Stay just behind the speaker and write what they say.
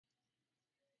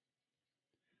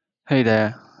Hey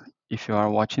there, if you are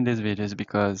watching this video is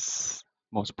because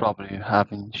most probably you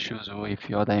having issues with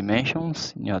your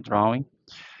dimensions in your drawing.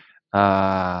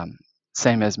 Um,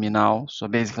 Same as me now. So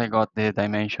basically I got the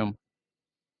dimension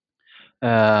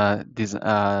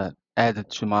added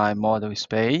to my model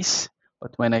space,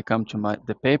 but when I come to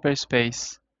the paper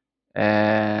space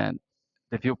and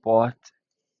the viewport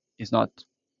is not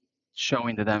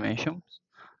showing the dimensions.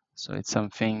 So it's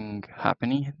something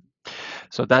happening.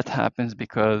 So that happens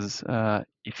because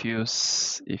if you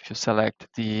select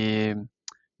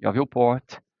your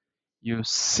viewport, you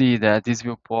see that this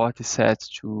viewport is set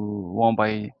to 1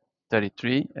 by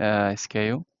 33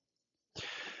 scale.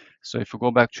 So if you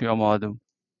go back to your model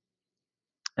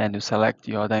and you select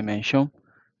your dimension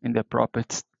in the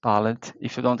properties palette,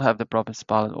 if you don't have the properties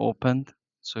palette opened,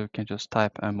 so you can just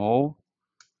type MO,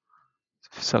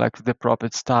 select the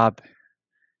properties tab,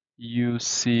 you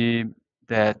see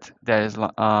that there is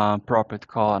a property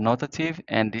called annotative,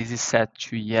 and this is set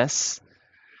to yes.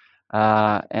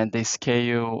 And the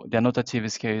scale, the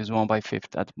annotative scale is 1 by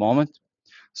 5th at the moment.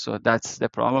 So that's the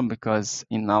problem because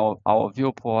in our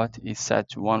viewport is set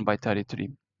to 1 by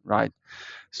 33, right?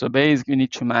 So basically you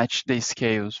need to match the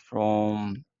scales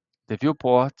from the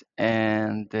viewport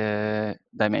and the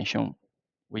dimension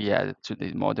we added to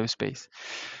the model space.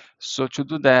 So to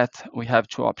do that, we have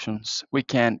two options. We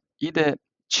can either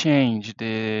change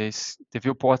the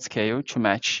viewport scale to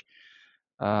match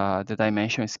the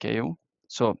dimension scale.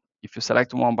 So if you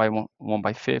select 1 by 1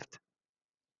 by 5th,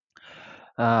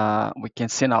 we can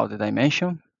see now the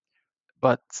dimension,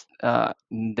 but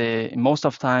most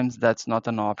of times that's not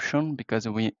an option because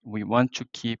we want to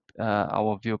keep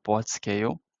our viewport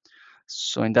scale.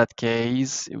 So in that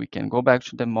case, we can go back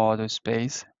to the model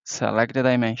space, select the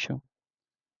dimension,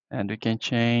 and we can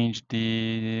change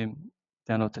the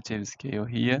annotative scale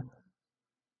here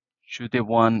to the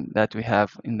one that we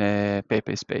have in the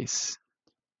paper space.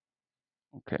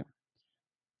 Okay.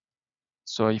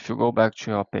 So if you go back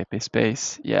to your paper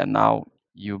space, yeah, now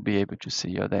you'll be able to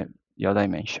see your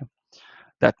dimension.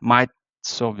 That might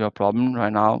solve your problem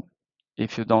right now.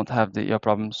 If you don't have your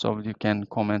problem solved, you can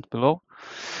comment below.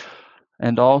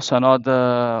 And also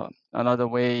another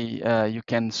way you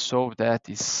can solve that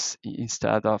is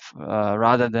instead of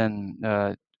rather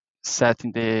than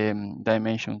setting the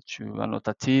dimension to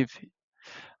annotative,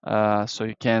 so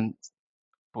you can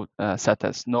put set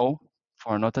as no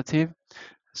for annotative.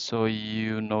 So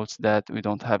you note that we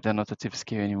don't have the annotative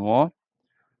scale anymore.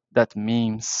 That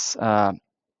means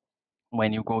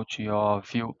when you go to your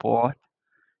viewport,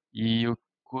 you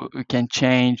can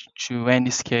change to any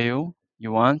scale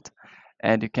you want,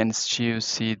 and you can still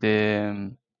see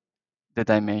the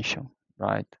dimension,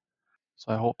 right?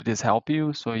 So I hope this helped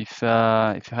you. So if you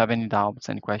have any doubts,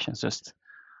 any questions, just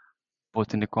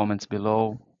put in the comments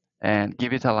below and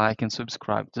give it a like and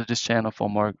subscribe to this channel for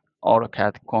more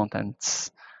AutoCAD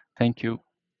contents. Thank you.